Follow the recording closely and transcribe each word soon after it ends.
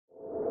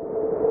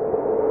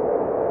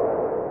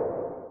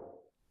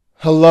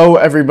Hello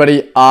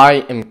everybody,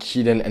 I am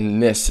Keaton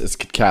and this is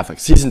Kid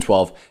Catholic Season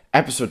 12,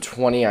 Episode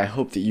 20. I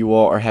hope that you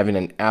all are having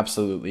an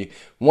absolutely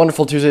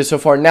wonderful Tuesday so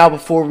far. Now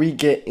before we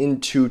get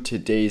into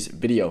today's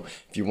video,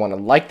 if you want to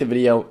like the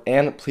video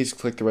and please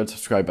click the red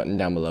subscribe button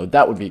down below,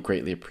 that would be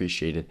greatly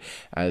appreciated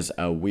as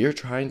we are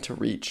trying to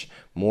reach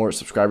more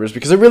subscribers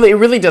because it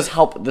really does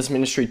help this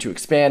ministry to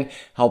expand,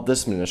 help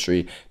this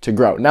ministry to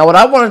grow. Now what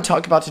I want to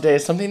talk about today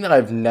is something that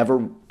I've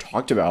never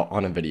talked about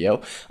on a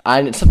video,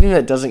 and it's something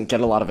that doesn't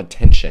get a lot of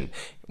attention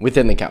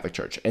within the Catholic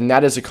Church, and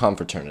that is a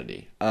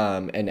confraternity,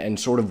 and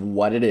sort of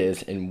what it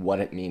is and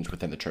what it means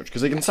within the church,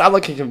 because it can sound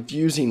like a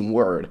confusing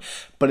word,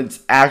 but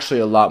it's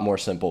actually a lot more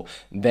simple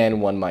than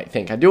one might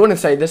think. I do want to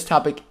say this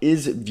topic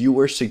is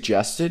viewer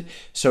suggested,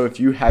 so if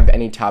you have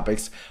any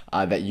topics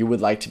that you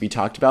would like to be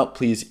talked about,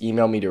 please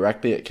email me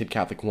directly at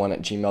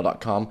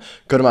kidcatholic1@gmail.com.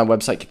 Go to my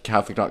website,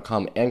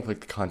 kidcatholic.com, and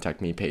click the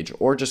contact me page,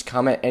 or just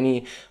comment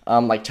any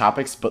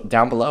topics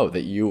down below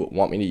that you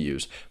want me to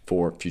use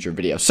for future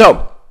videos.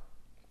 So,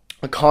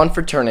 a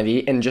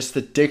confraternity, and just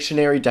the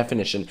dictionary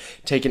definition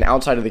taken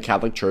outside of the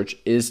Catholic Church,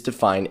 is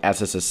defined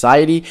as a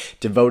society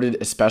devoted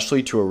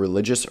especially to a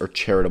religious or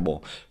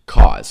charitable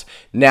cause.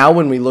 Now,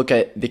 when we look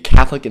at the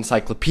Catholic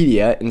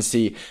Encyclopedia and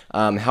see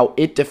how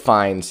it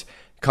defines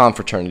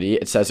confraternity,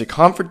 it says a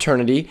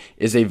confraternity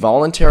is a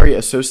voluntary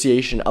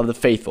association of the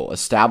faithful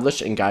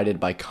established and guided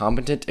by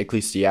competent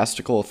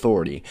ecclesiastical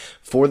authority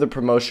for the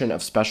promotion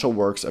of special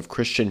works of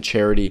Christian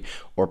charity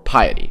or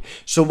piety.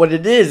 So what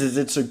it is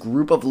it's a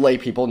group of lay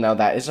people. Now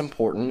that is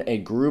important, a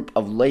group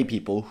of lay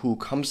people who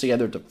comes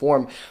together to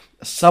form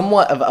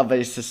somewhat of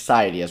a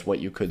society, as what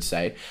you could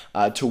say,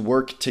 to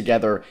work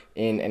together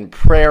in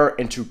prayer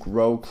and to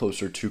grow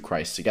closer to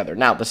Christ together.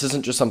 Now, this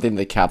isn't just something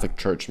the Catholic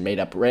Church made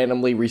up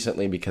randomly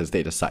recently because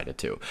they decided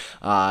to.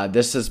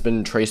 This has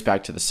been traced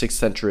back to the 6th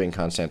century in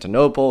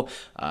Constantinople,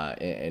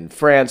 in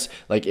France.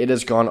 Like, it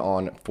has gone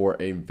on for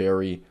a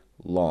very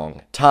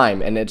long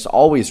time, and it's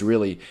always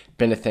really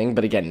been a thing,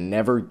 but again,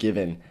 never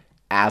given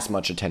as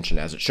much attention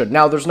as it should.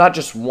 Now, there's not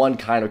just one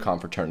kind of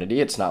confraternity.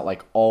 It's not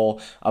like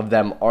all of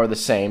them are the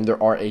same.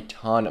 There are a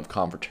ton of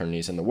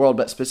confraternities in the world,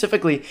 but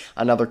specifically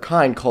another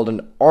kind called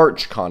an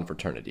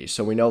archconfraternity.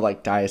 So we know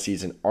like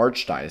diocese and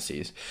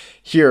archdiocese.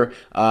 Here,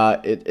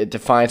 it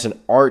defines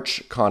an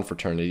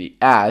archconfraternity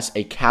as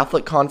a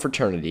Catholic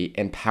confraternity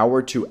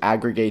empowered to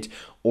aggregate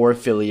or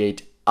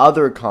affiliate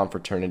other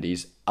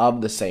confraternities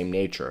of the same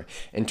nature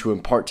and to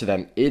impart to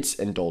them its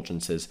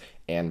indulgences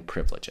and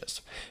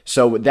privileges.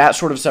 So that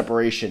sort of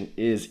separation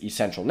is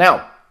essential.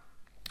 Now,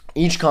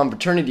 each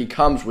confraternity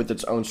comes with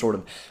its own sort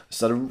of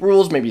set of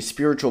rules, maybe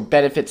spiritual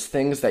benefits,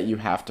 things that you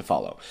have to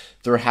follow.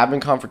 There have been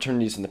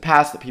confraternities in the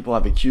past that people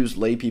have accused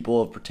lay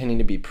people of pretending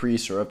to be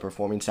priests or of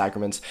performing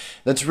sacraments.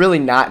 That's really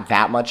not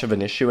that much of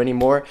an issue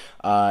anymore.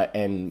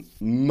 And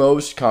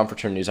most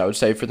confraternities, I would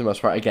say for the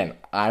most part, again,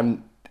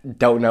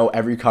 don't know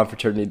every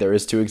confraternity there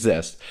is to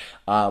exist,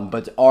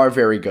 but are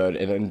very good,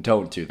 and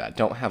don't do that.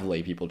 Don't have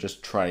lay people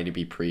just trying to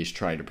be priests,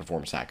 trying to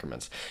perform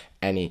sacraments,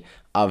 any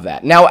of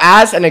that. Now,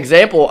 as an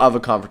example of a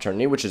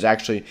confraternity, which is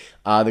actually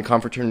the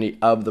confraternity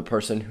of the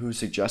person who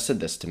suggested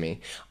this to me,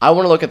 I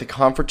want to look at the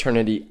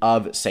confraternity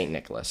of St.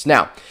 Nicholas.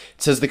 Now,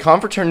 it says the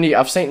confraternity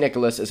of St.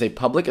 Nicholas is a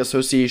public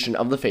association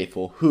of the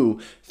faithful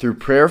who, through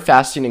prayer,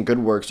 fasting, and good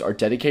works, are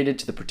dedicated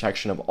to the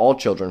protection of all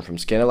children from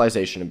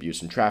scandalization,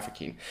 abuse, and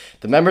trafficking.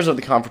 The members of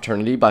the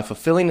confraternity, by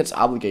fulfilling its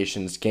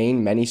obligations,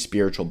 gain many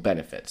spiritual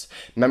benefits.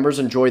 Members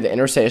enjoy the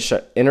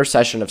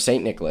intercession of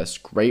St. Nicholas,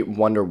 great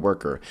wonder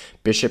worker,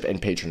 bishop,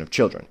 and patron of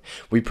children.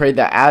 We pray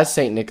that as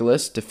St.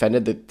 Nicholas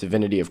defended the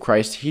divinity of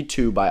Christ, he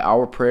too, by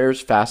our prayers,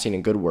 fasting,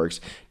 and good works,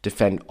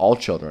 defend all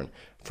children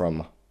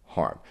from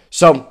harm.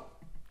 So,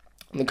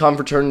 the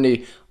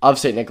confraternity of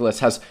St. Nicholas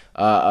has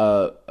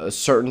a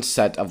certain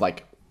set of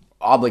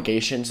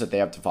obligations that they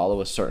have to follow,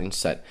 a certain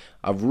set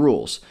of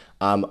rules.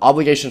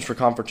 Obligations for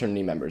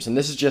confraternity members. And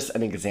this is just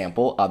an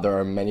example. There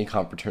are many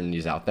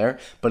confraternities out there,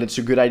 but it's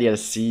a good idea to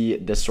see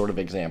this sort of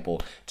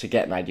example to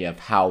get an idea of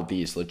how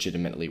these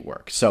legitimately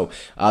work. So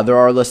there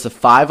are a list of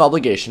 5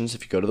 obligations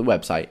if you go to the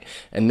website,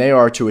 and they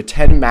are to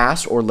attend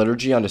Mass or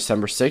liturgy on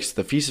December 6th,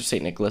 the Feast of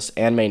St. Nicholas,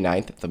 and May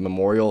 9th, the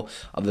memorial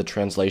of the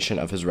translation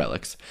of his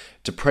relics,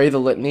 to pray the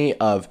litany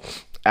of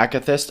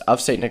Akathist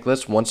of St.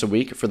 Nicholas once a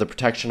week for the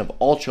protection of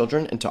all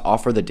children, and to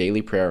offer the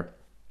daily prayer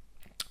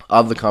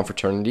of the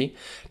confraternity,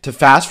 to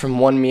fast from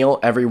one meal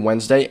every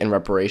Wednesday in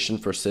reparation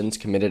for sins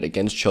committed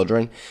against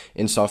children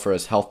insofar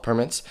as health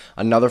permits.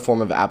 Another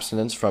form of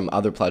abstinence from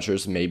other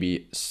pleasures may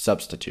be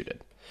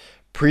substituted.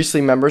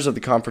 Priestly members of the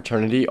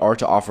confraternity are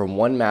to offer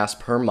 1 Mass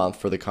per month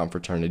for the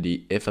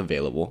confraternity if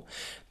available.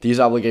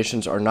 These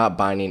obligations are not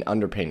binding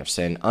under pain of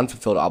sin.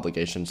 Unfulfilled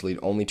obligations lead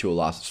only to a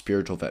loss of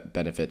spiritual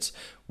benefits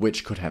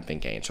which could have been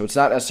gained. So it's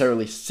not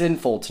necessarily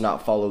sinful to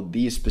not follow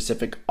these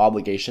specific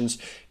obligations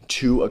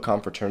to a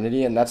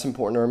confraternity, and that's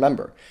important to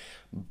remember.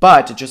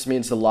 but it just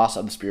means the loss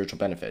of the spiritual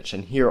benefits.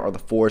 And here are the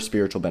 4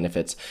 spiritual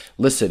benefits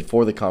listed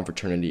for the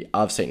confraternity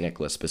of St.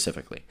 Nicholas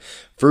specifically.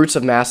 Fruits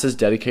of masses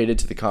dedicated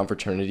to the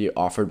confraternity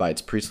offered by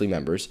its priestly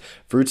members,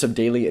 fruits of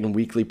daily and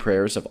weekly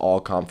prayers of all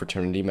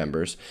confraternity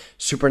members,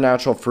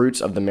 supernatural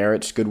fruits of the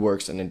merits, good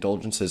works, and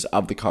indulgences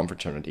of the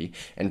confraternity,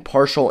 and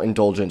partial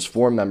indulgence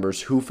for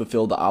members who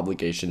fulfill the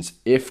obligations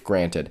if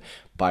granted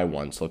by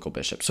one's local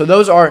bishop. So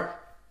those are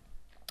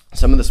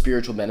some of the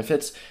spiritual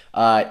benefits,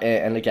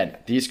 and again,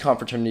 these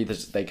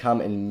confraternities, they come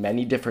in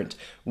many different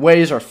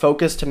ways, or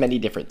focus to many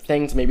different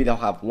things. Maybe they'll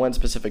have one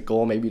specific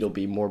goal, maybe it'll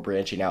be more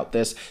branching out.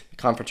 The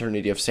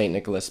confraternity of St.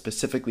 Nicholas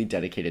specifically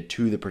dedicated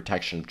to the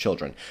protection of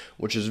children,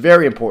 which is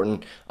very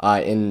important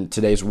in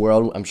today's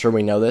world. I'm sure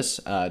we know this,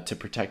 to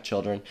protect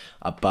children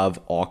above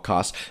all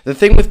costs. The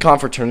thing with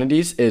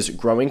confraternities is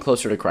growing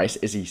closer to Christ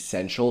is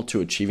essential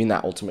to achieving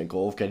that ultimate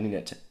goal of getting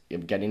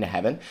to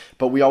heaven,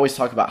 but we always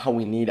talk about how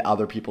we need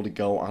other people to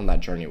go on that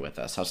journey with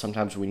us, how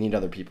sometimes we need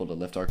other people to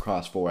lift our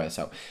cross for us,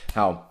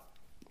 how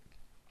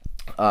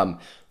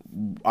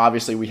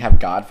obviously we have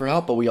God for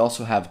help, but we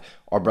also have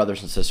our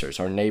brothers and sisters,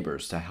 our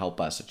neighbors, to help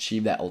us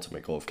achieve that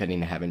ultimate goal of getting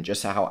to heaven,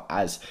 just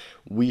as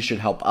we should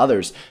help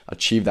others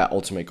achieve that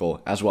ultimate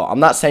goal as well. I'm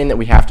not saying that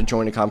we have to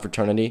join a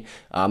confraternity.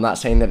 I'm not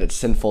saying that it's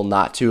sinful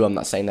not to. I'm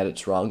not saying that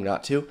it's wrong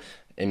not to.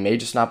 It may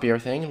just not be our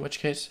thing, in which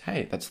case,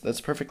 hey,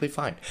 that's perfectly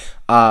fine.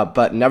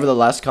 But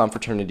nevertheless,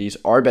 confraternities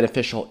are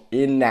beneficial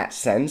in that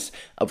sense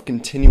of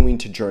continuing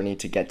to journey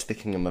to get to the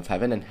kingdom of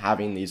heaven and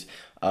having these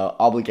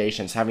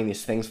obligations, having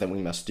these things that we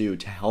must do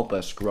to help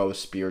us grow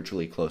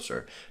spiritually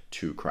closer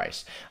to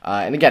Christ.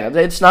 And again,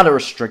 it's not a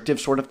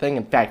restrictive sort of thing.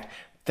 In fact,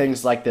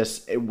 things like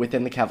this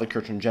within the Catholic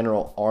Church in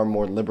general are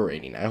more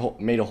liberating. I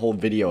made a whole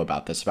video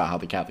about this, about how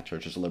the Catholic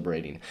Church is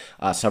liberating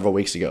several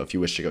weeks ago, if you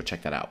wish to go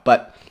check that out.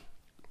 But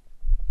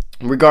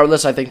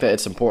regardless, I think that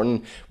it's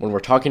important when we're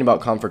talking about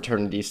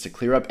confraternities to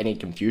clear up any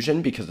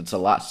confusion, because it's a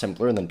lot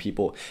simpler than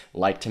people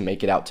like to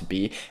make it out to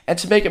be, and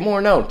to make it more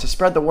known, to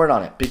spread the word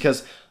on it,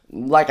 because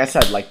like I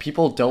said,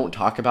 people don't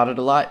talk about it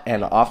a lot,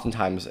 and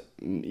oftentimes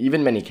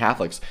even many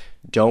Catholics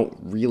don't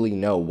really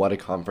know what a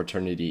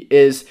confraternity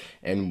is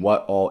and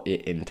what all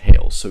it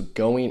entails. So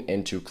going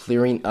into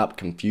clearing up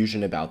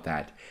confusion about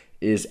that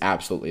is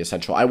absolutely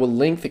essential. I will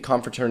link the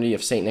Confraternity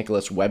of St.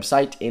 Nicholas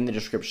website in the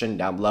description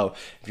down below.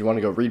 If you want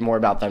to go read more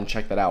about them,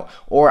 check that out.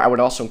 Or I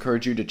would also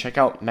encourage you to check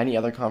out many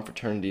other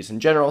confraternities in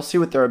general, see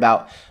what they're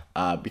about,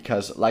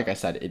 because, like I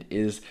said, it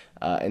is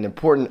an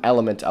important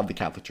element of the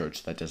Catholic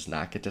Church that does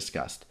not get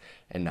discussed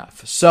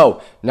enough.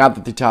 So, now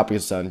that the topic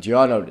is done, do you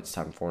all know what it's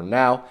time for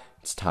now?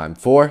 It's time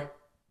for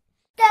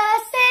the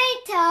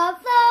Saint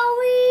of the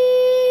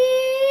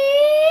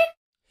Week!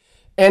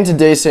 And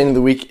today's Saint of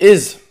the Week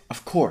is,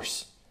 of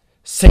course,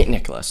 St.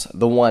 Nicholas,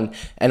 the one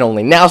and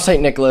only. Now,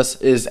 St. Nicholas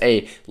is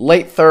a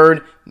late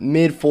 3rd,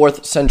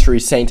 mid-4th century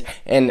saint,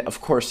 and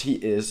of course, he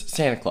is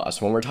Santa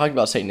Claus. When we're talking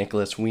about St.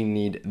 Nicholas, we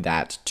need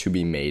that to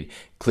be made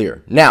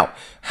clear. Now,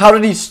 how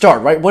did he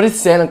start, right? What is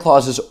Santa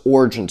Claus's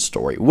origin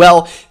story?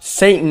 Well,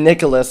 St.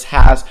 Nicholas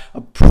has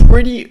a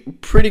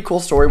pretty cool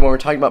story when we're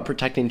talking about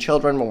protecting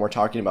children, when we're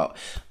talking about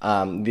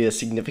the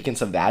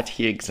significance of that.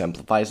 He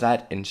exemplifies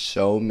that in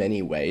so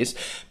many ways,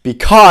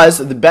 because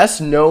the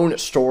best known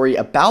story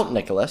about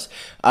Nicholas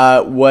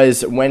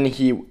was when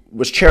he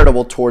was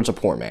charitable towards a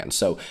poor man.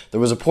 So there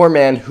was a poor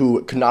man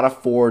who could not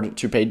afford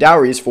to pay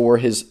dowries for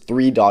his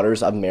 3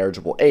 daughters of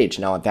marriageable age.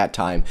 Now, at that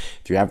time,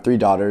 if you have 3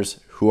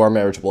 daughters who are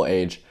marriageable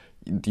age,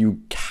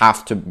 you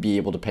have to be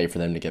able to pay for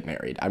them to get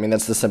married. I mean,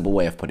 that's the simple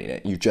way of putting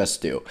it. You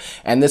just do.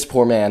 And this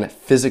poor man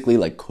physically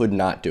could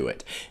not do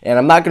it. And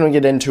I'm not going to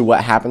get into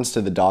what happens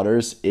to the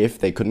daughters if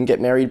they couldn't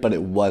get married, but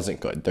it wasn't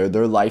good.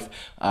 Their life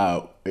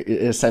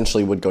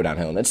essentially would go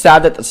downhill. And it's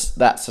sad that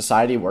that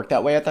society worked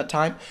that way at that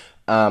time.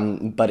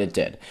 But it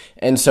did.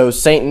 And so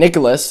St.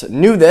 Nicholas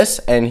knew this,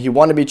 and he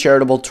wanted to be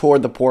charitable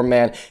toward the poor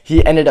man.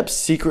 He ended up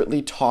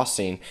secretly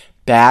tossing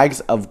a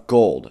bag of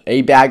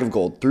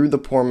gold, through the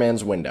poor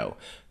man's window.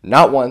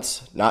 Not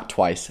once, not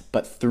twice,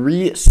 but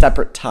 3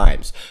 separate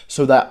times,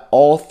 so that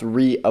all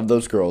 3 of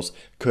those girls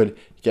could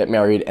get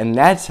married. And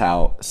that's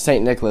how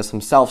St. Nicholas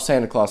himself,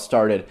 Santa Claus,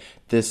 started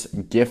this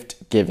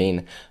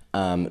gift-giving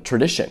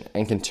tradition,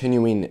 and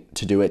continuing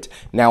to do it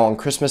now on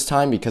Christmas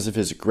time because of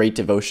his great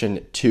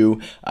devotion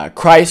to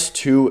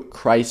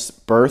Christ's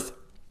birth,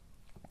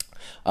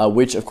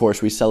 which of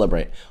course we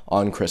celebrate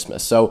on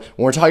Christmas. So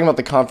when we're talking about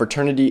the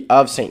confraternity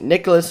of St.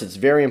 Nicholas, it's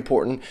very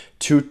important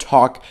to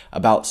talk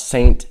about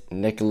St.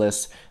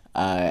 Nicholas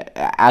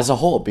as a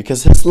whole,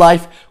 because his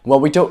life,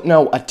 well, we don't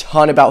know a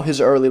ton about his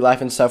early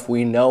life and stuff.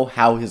 We know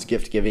how his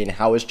gift giving,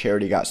 how his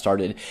charity got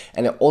started,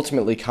 and it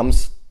ultimately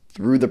comes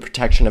through the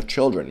protection of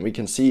children. We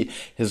can see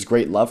his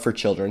great love for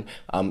children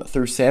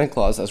through Santa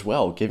Claus as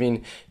well,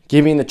 giving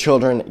giving the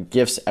children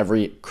gifts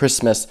every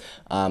Christmas,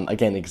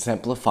 again,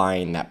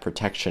 exemplifying that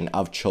protection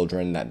of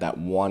children, that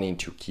wanting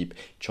to keep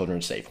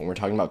children safe. When we're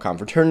talking about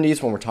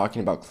confraternities, when we're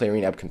talking about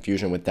clearing up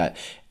confusion with that,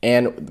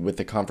 and with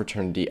the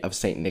confraternity of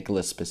St.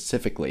 Nicholas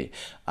specifically,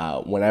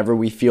 whenever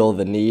we feel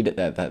the need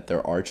that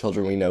there are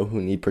children we know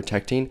who need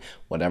protecting,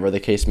 whatever the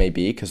case may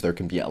be, because there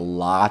can be a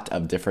lot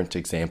of different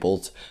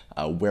examples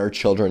where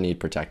children need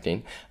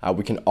protecting,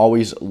 we can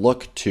always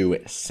look to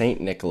St.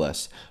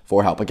 Nicholas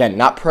for help. Again,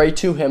 not pray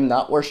to him,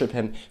 not worship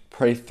him,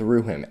 pray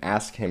through him.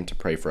 Ask him to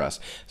pray for us.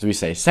 As we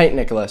say, St.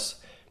 Nicholas,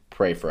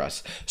 pray for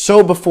us.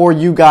 So before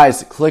you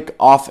guys click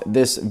off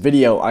this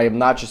video, I am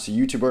not just a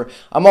YouTuber,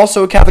 I'm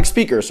also a Catholic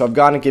speaker. So I've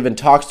gone and given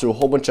talks to a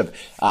whole bunch of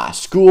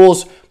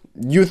schools,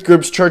 youth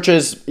groups,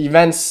 churches,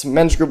 events,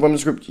 men's group,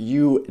 women's group,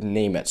 you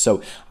name it.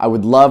 So I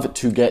would love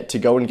to get to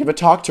go and give a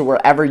talk to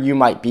wherever you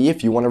might be.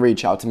 If you want to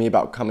reach out to me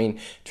about coming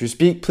to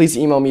speak, please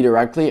email me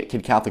directly at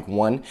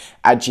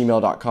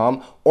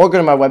kidcatholic1@gmail.com, or go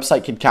to my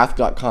website,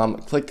 kidcatholic.com,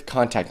 click the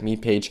contact me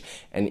page,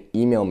 and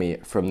email me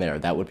from there.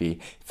 That would be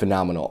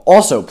phenomenal.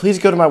 Also, please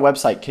go to my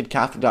website,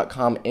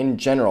 kidcatholic.com in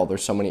general.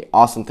 There's so many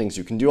awesome things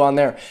you can do on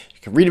there.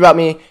 You can read about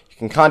me, you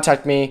can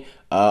contact me.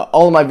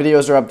 All of my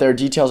videos are up there.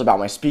 Details about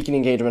my speaking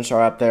engagements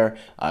are up there.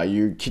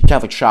 Your Kid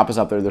Catholic shop is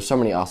up there. There's so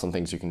many awesome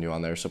things you can do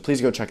on there. So please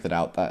go check that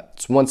out.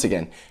 That's, once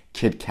again,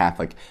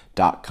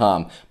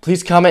 kidcatholic.com.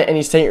 Please comment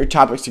any state or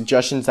topic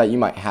suggestions that you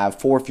might have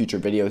for future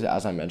videos.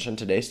 As I mentioned,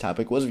 today's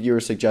topic was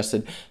viewer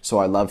suggested, so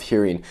I love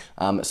hearing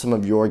some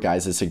of your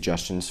guys'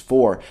 suggestions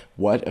for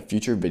what a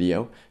future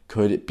video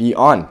could be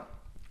on.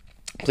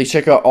 Please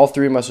check out all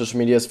three of my social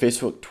medias,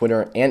 Facebook,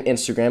 Twitter, and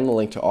Instagram. The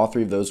link to all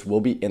three of those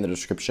will be in the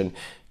description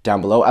down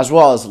below, as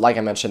well as, like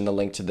I mentioned, the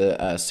link to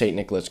the St.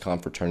 Nicholas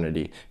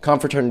Confraternity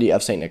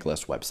of St.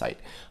 Nicholas website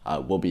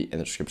will be in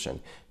the description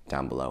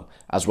down below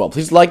as well.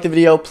 Please like the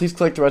video. Please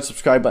click the red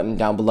subscribe button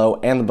down below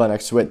and the button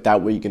next to it.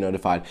 That way you get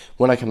notified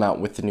when I come out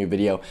with the new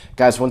video.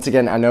 Guys, once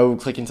again, I know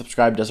clicking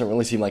subscribe doesn't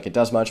really seem like it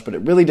does much, but it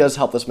really does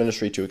help this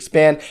ministry to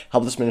expand,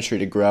 help this ministry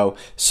to grow.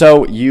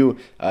 So you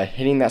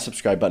hitting that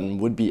subscribe button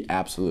would be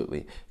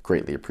absolutely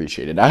greatly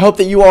appreciated. I hope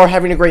that you all are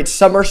having a great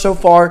summer so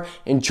far,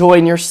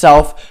 enjoying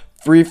yourself,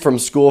 free from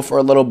school for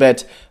a little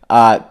bit.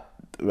 And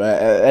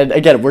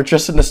again, we're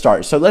just in the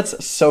start, so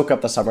let's soak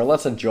up the summer.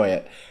 Let's enjoy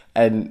it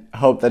and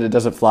hope that it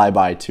doesn't fly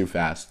by too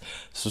fast.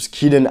 This was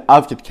Keaton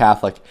of Kid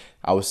Catholic.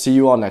 I will see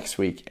you all next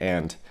week,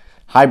 and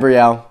hi,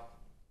 Brielle.